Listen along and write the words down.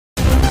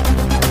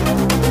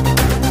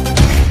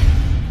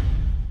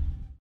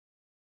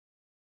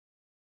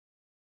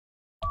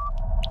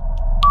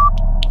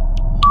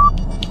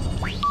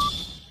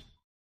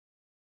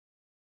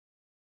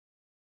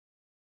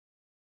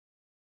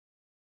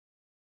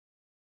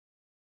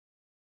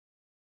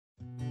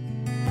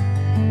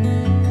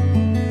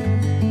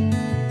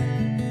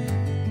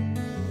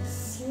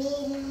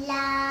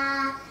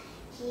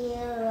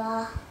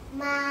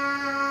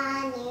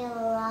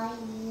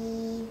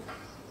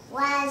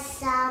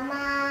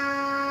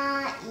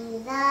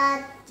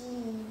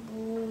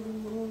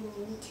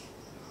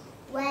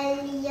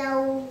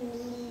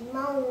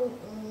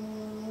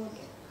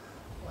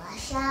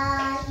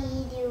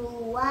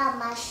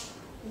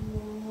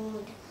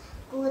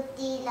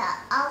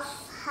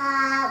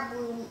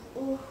ashabul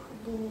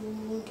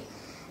ukhdud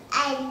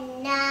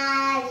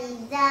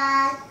annari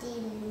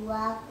zatil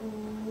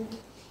waqud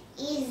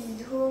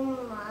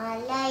izhum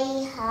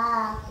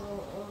 'alaiha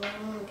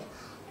qu'ud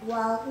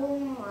wa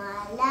hum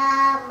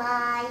 'ala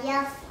ma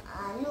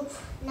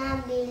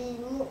yaf'aluna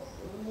bil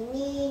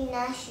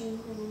mu'minina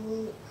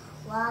syuhud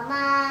wa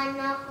ma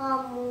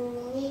naqamu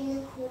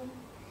minhum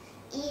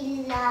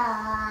illa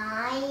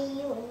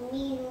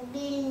ayyuminu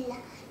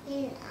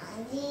billahil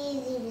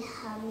azizil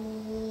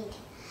hamid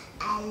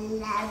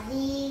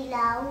alladzi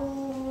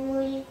lahu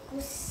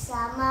mulkus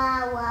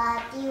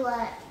samawati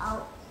wal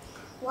ardh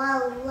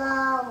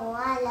wallahu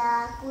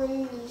ala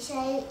kulli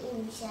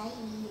syai'in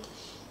syahid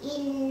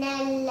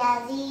innal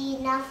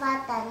ladzina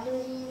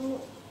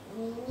fatanul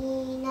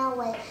mu'minina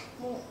wal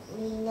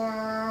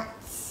mu'minat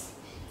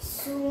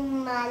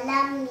summa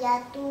lam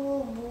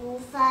yatubu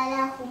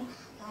falahum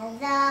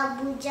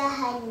azabu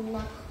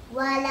jahannam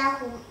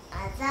walahum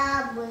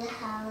azabul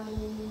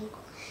hariq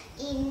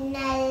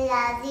innal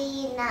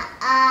ladzina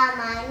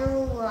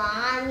amanu wa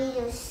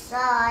 'amilus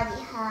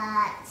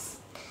shalihat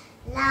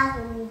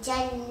lahum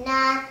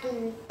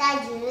jannatun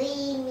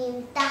tajri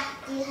min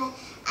tahtiha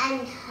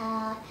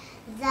anhar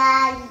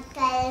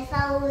zalikal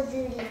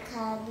fawzul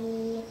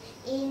kabir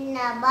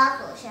inna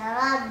batsha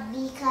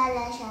rabbika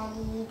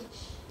lasyadid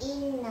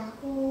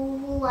innahu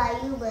huwa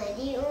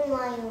yubdi'u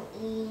wa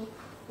yu'id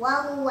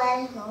wa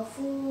huwal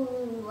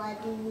ghafurur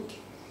wadud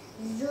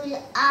dzul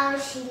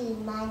arsyil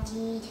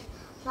majid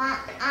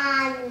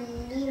fa'alun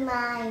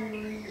lima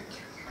yurid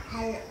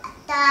hal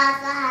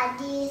ataka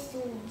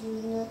hadisul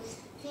junud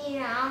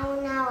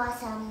fir'auna wa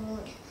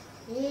samud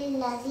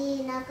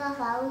lilladzina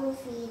kafaru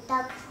fi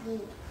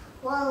takdzib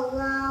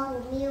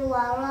wallahu min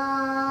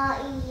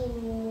waraihim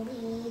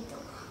muhit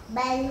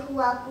bal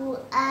huwa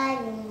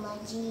qur'anun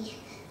majid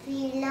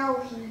fi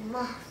lawhin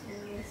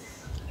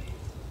mahfuz.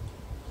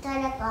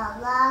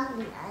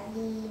 Tadikallahul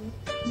azim.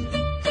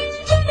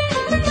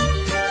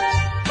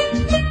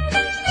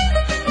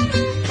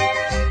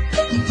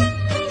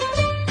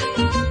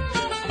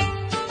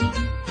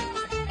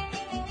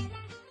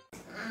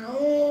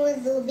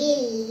 A'udzu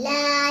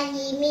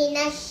billahi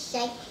minasy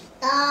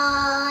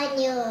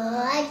syaithanir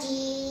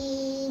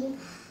rajim.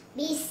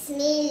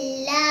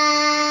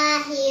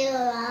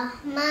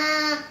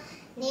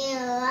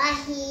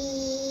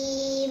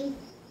 Bismillahirrahmanirrahim.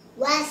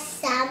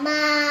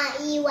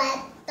 Was-samaa'i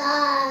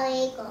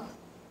wat-tariq.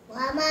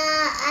 Wa ma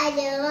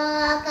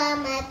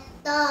adraka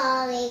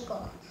mat-tariq.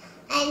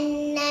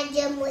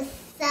 An-najmus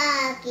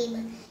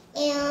saqib.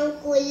 In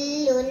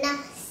kullu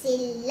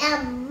nafsin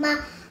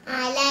lamma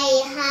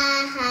 'alaiha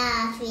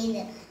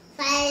hafiz.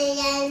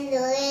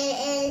 Falyanzuril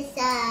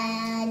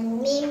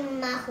insanu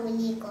mimma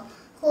khuliqa.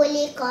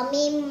 Khuliqa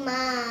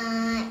mimma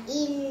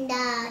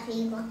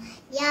dafiq.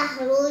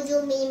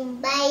 Yahruju min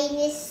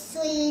bainis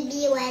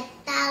sulbi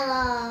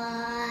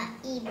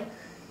wat-tara'ib.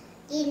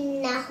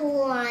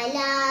 Innahu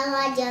 'ala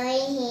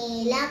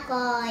raj'ihi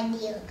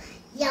laqadir.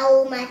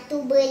 Yauma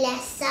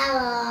tublas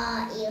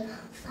sarair.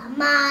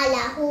 Fama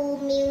lahu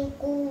min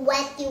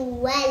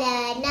quwwatin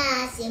wala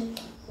nasir.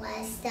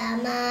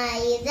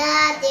 Was-samaa'i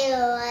dzatir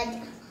raj'i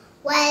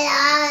wal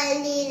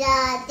 'ardi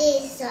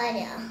dzatis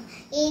sad'a.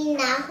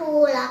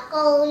 Innahu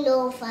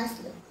laqawlu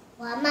fasl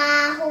wa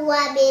ma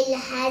huwa bil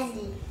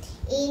hazl.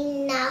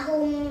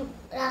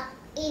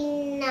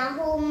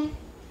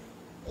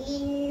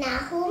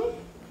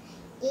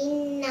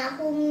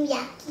 Innahum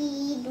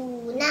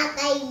yakiduna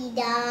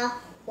kaida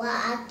wa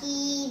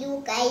akidu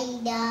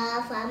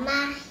kaida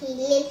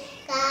famahilil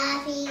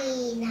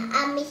kafirina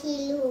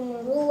amhilhum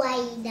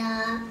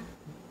ruwaida.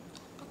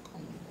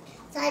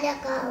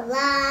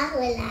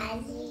 Sadaqallahul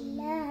azim.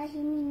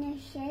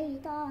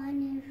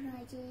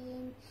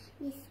 Minasyaitonirrajim.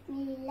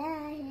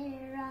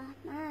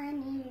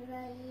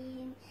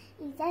 Bismillahirrahmanirrahim.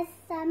 Izas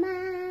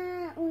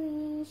samaa'u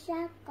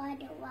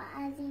insyaqqat wa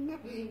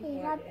azinat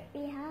li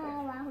rabbiha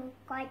wa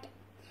huqqat.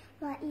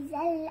 Wa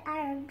izal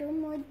ardu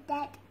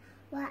muddat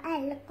wa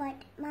alqat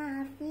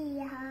ma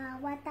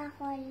fiha wa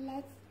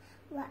takhallat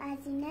wa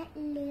azinat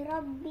li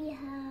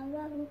rabbiha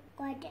wa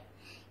huqqat.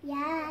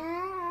 Ya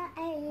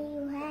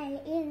ayyuhal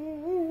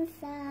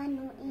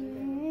insanu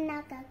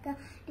innaka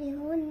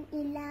kadihun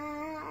ila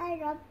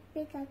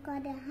rabbika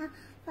qadha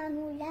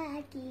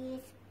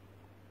famulakis.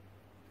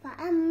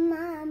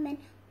 Fa'amma man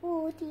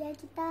utiya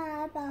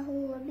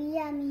kitabahu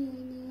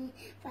biyamini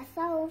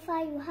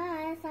fasawfa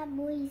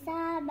yuhasabu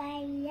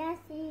hisaban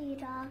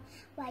yasira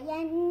wa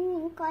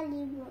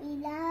yanqalibu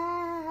ila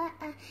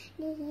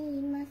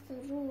ahlihi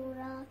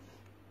masrura.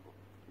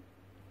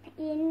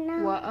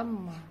 Wa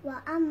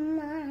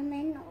amma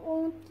man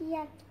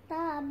utiya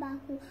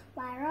kitabahu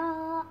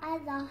wara'a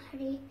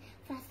dhahri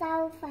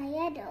fasawfa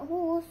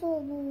yad'u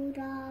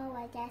subura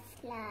wa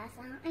yasla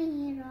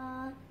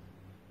sa'ira.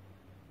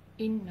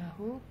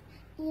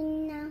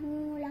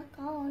 Innahu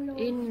laqawlu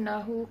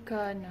Innahu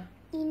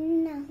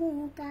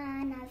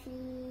kana fi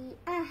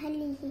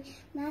ahlihi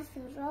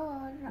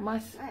masrura.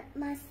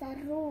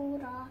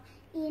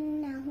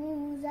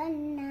 Innahu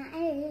zanna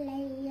an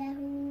lan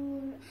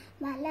yahur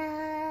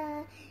bala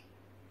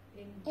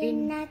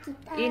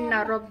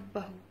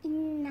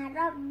inna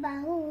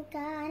rabbahu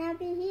kana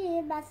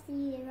bihi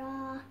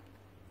basira.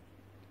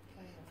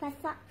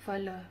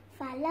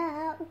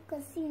 Fala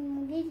uqsimu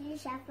bil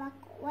syafaq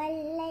wal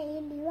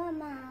layli wa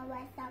ma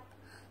wasaq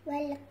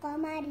wal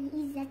qamari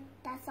idza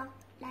tasaq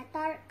la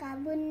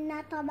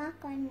tarkabunna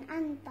tabaqan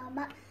an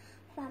tabaq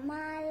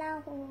fama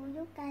lahum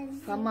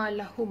yukazzibun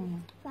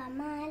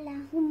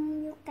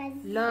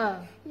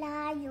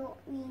la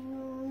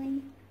yu'minun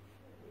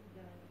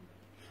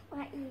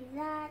wa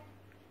iza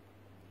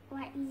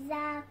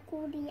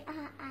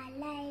quri'a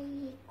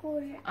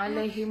alaihimul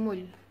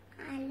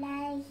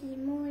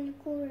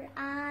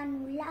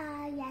Qur'anu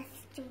la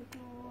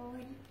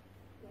yasjudun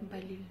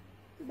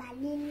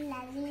balil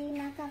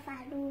ladzina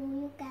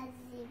kafaru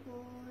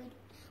yukazzibun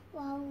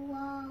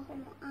wallahu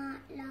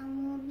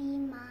a'lamu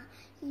bima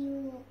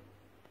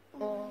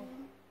yu'minun.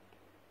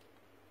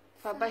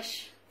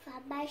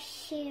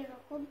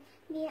 Fabashshirhum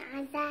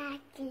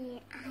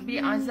bi'azabin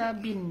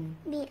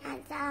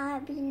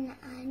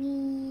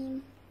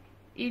alim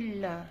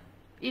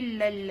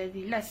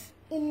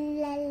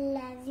illa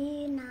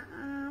allazina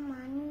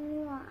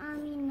amanu wa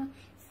aminu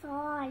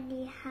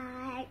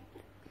solihat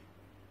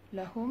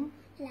lahum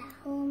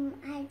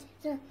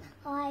ajrun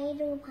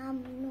ghairu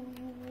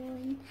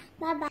mamnun.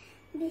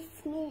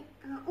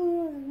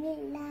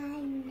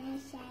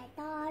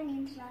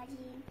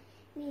 Bismillahirrahmanirrahim.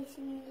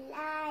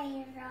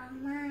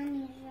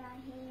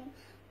 Bismillahirrahmanirrahim.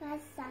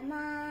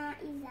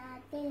 Was-samaa'i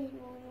zatil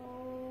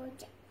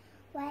buruj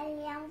wal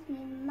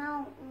yawmil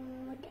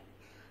maw'ud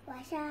wa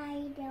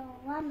syahidin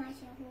wa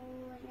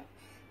mashhud.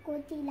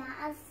 Qutila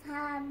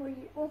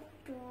ashabul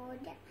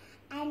ukhdud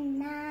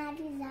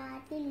an-nari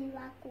zatil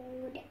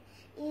waqud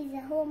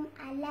izhum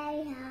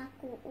 'alaiha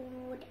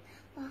qu'ud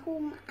wa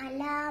hum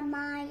 'ala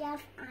ma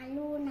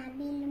yaf'aluna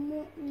bil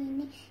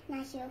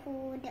mu'minina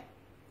syahud.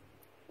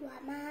 Wa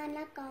ma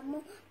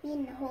naqamu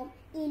minhum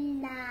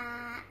illa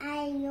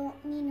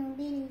ayyuminu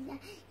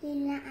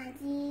billahil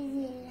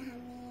azizil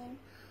hamid.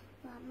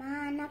 Wa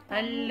ma naqamu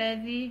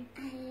allazi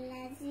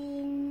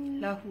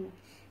lahu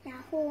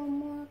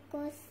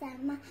mulkus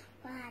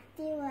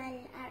samawati wal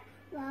ard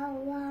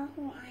wa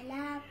huwa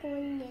ala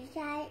kulli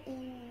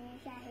syai'in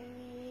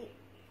syahid.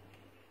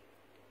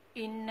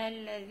 innal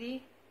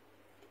ladzi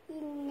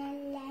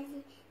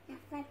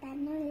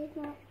nafatanul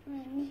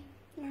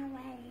mu'minina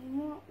wal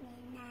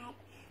mu'minat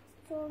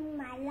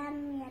thumma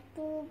lam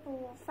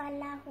yatubu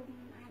falahum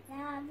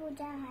azabu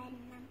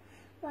jahannam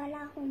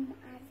walahum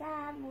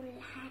azabul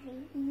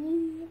hariq.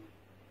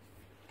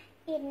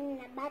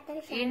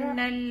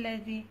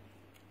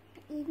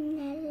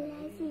 Innal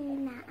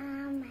ladzina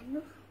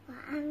amanu wa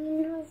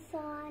amilus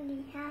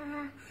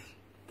solihati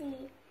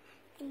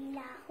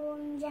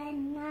lahum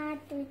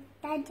jannatut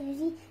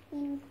tajri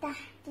min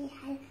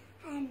tahtihal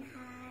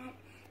anhar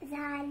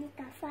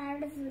zalika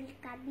fawzul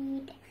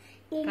kabir.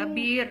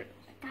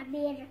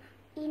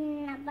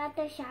 Inna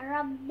batasha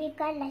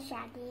rabbika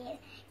lasyadid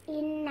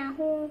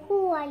innahu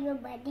huwa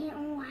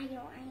yubdi'u wa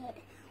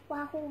yu'id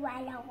wa huwa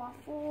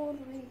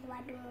al-ghafurul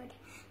wadud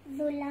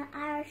dzul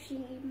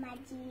arsyil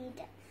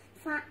majid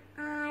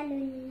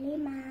fa'alul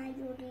lima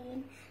yurid.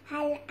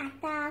 Hal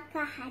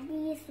ataka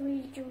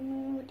hadisul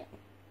junud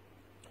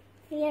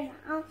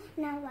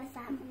fir'auna wa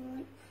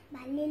samud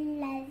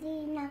balil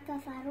ladzina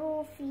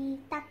kafaru fi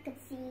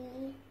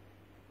takzib.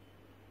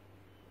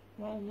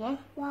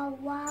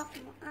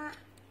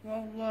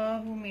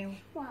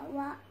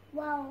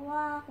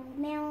 wallahu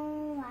min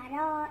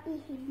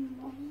waraihim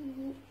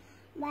muhit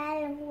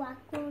bal huwa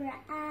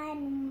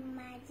Qur'anun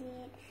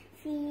majid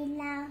fi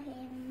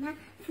lawhin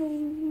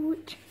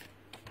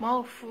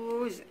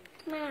mahfuz.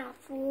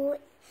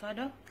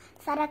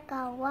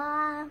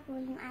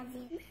 Sadaqallahul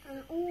azim.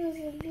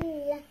 A'udzu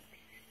billahi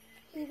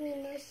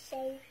minasy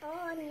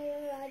syaithanir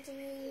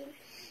rajim.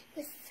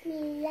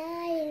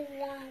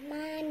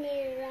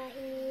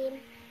 Bismillahirrahmanirrahim.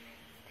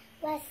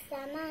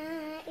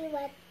 Was-samaa'i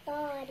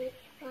wat-tariq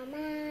wa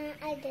ma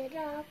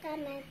adraka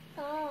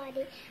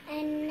mat-tariq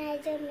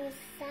an-najmus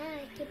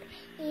saqib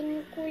in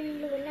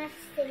kullu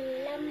nafsin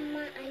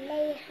lamma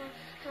 'alaiha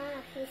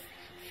hafiz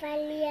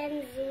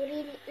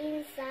falyanzuril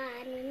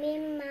insanu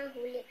mimma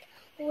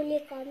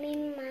khuliqa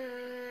mimma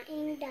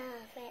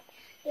indafat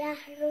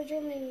yahruju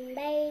min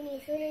baini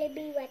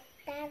sulbi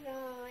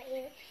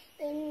wat-tara'ir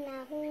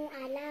innahu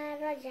ala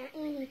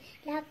raj'ihi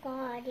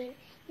laqadir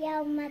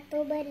yawma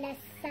tublas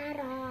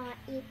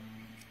sarair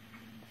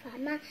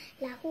fama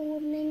lahu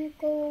min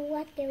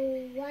quwwatin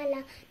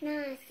wala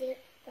nasir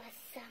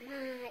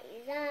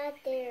was-samaa'i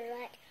zatir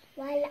raj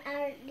wal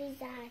ardi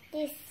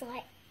zatis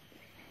sad.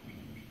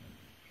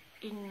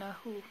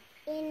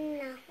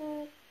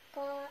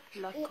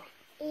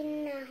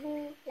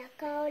 Innahu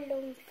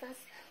laqawlun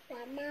fasl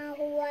wa ma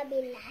huwa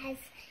bil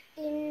hazl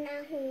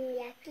innahum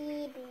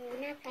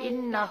yakiduna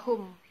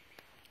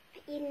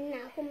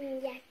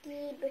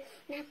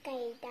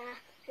kaida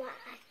wa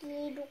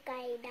akidu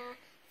kaida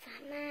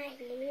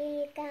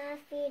famahilil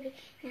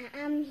kafirina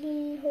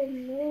amhilhum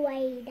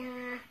ruwaida.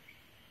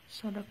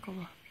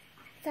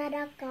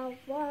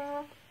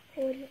 Sadaqallahul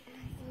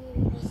azim.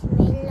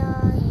 Bismillah.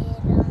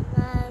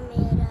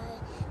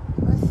 Bismillahirrahmanirrahim.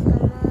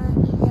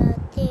 Wassama'i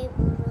dzati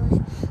buruj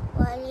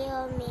wal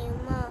yawmi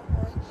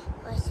ma'un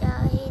wa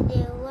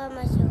syahidin wa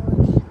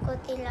mashhud.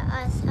 Qutila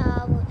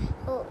ashabul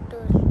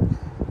ukhdud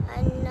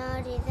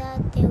annari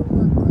dzati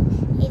waqud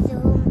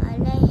idhum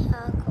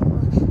 'alaiha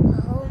qu'ud wa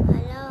hum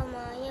 'ala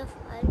ma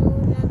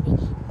yaf'aluna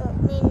bil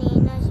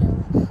mu'minina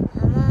syuhud.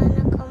 Ama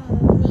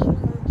naqamu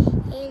minhum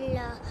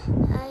illa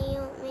an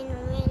yu'minu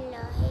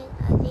billahil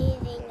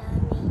azizil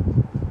hamid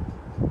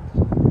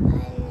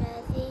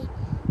alladzi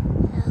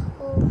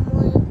lahu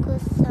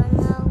mulkus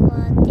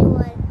samawati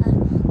wal ard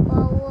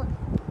wa huwa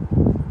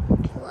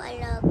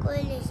ala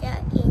kulli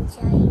syai'in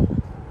syahid.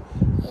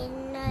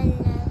 Innal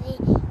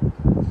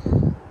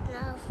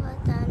ladzina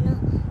fatanu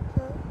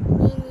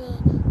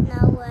mu'minina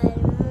wal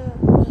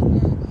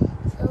mu'minat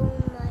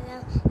tsumma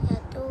lam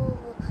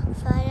yatubu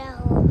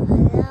falahu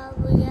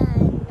adzabu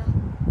jahannam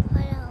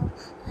walahu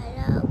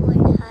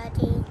adzabul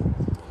harim.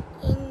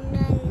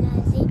 Innal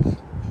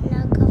ladzina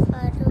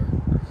kafaru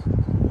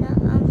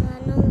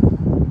amanu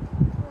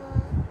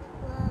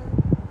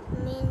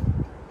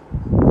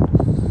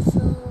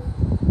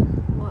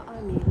wa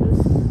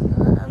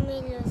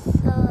amilus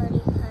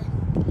shalihat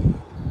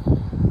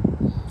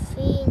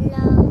fi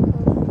lahum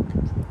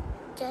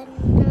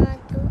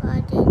jannatu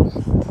adnin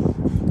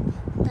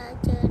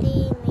tajri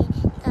min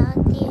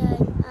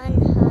tahtihal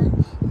anhar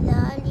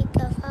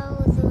dzalika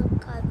fawzul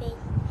kabir.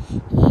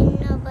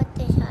 Inna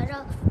batsha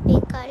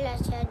rabbika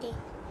lasyadid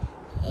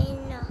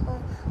innahu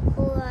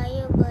huwa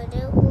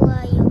yubdi'u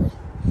wa yu'id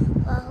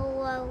wa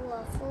huwa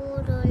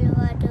ghafurul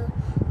wadud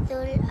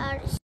dzul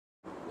arsy.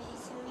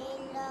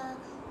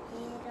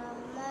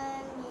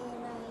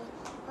 Bismillahirrahmanirrahim.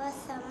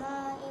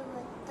 Wassama'i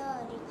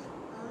wat-tariq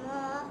wa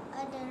ma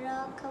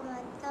adraka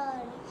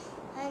mat-tariq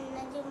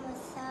an-najmu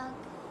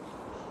as-saqib.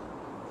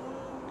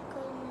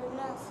 Kullu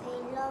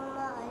nafsin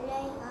lamma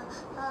 'alaiha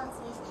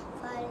hafiz.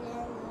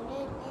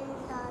 Falyanzuril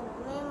insanu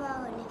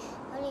mimma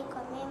khuliqa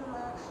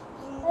mimma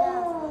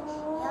indahu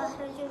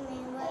yakhruju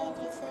min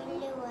bayni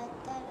sulli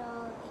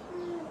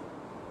wat-tara'ib.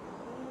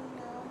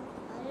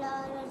 Ala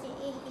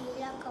raj'ihi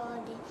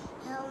laqadir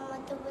yawma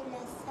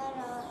tubla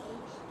as-sara'ir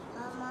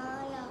wa ma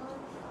lahu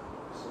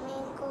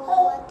min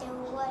quwwatin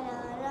wa la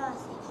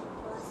nasir.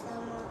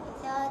 Was-sama'i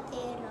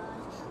dzati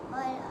raj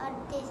wal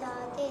ardi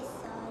dzati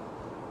sad.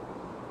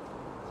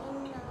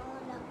 Innahu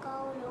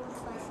laqawlun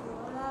fasl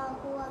wa ma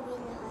huwa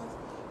bil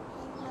hazl.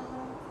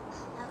 Innahum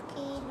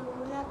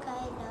yakiduna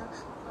kaida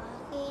wa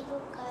akidu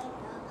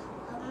kaida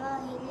wa ma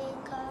lil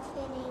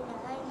kafirina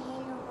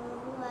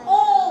anhiluhum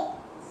ruwaid.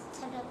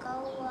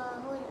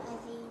 Sadaqallahul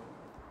azim.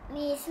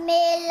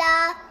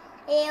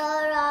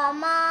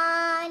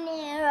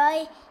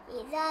 Bismillahirrahmanirrahim.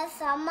 Idza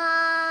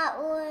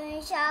sama'un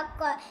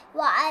syaqqat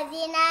wa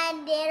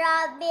adzinat li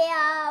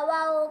rabbiha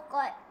wa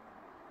huqqat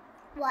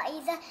wa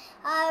idza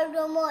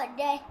ardu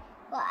muddat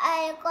wa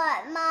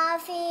alqat ma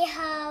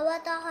fiha wa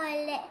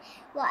takhallat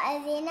wa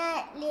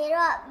adzinat li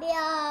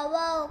rabbiha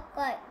wa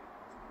huqqat.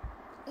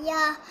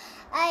 Ya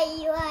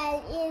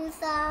ayyuhal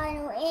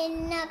insanu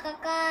innaka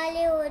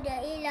kadihun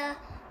ila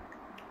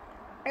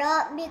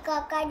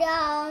rabbika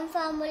kadhan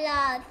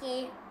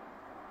famulaqih.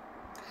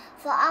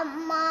 Fa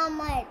amma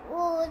man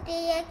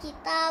utiya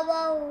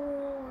kitabahu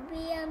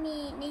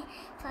biyaminihi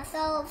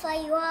fasawfa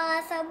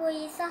yuhasabu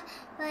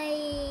hisaban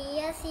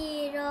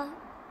yasira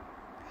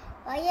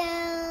wa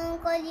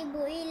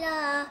yanqalibu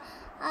ila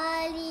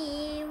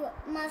ahlihi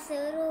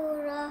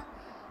masrura.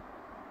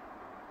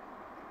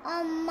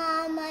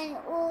 Amma man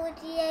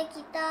utiya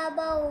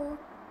kitabahu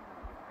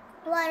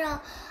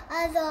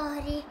wara'a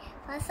dhahrihi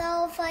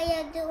fasawfa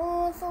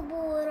yad'u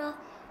thubura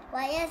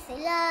wa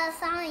yasla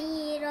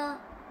sa'ira.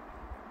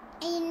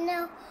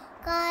 Innahu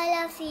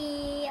qala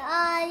fi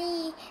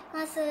ahlihi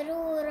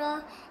masrura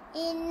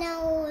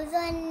innahu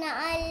dhanna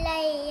an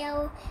lan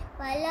yahur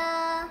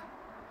bala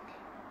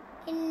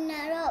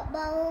inna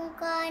rabbahu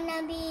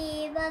kana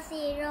bihi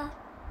basira.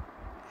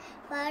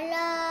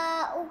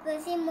 Fala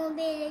uqsimu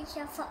bil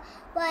syafaq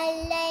wal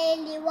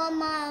laili wa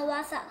ma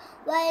wasaq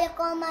wal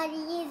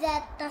qamari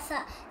idza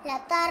tasa la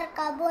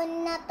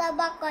tarkabunna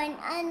tabaqan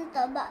an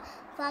tabaq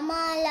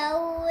fama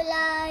lahu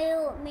la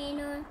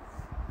yu'minun.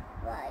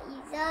 Wa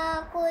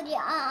idza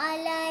quri'a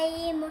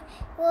 'alaihimul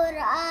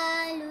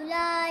qur'anu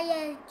la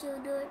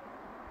yasjudun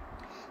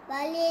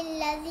balil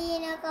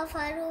ladzina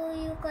kafaru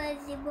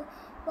yukadzibun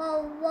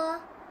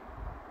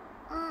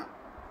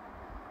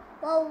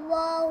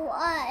wallahu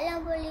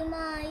a'lamu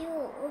bima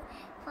yu'un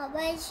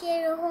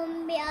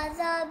fabashshirhum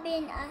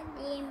bi'adzabin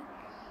alim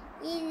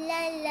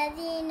illal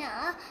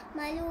ladzina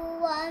amanu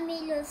wa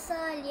amilus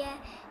shalihat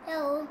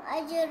lahum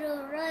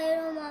ajrun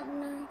ghairu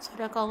mamnun.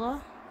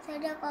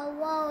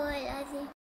 Sadaqallahul azim.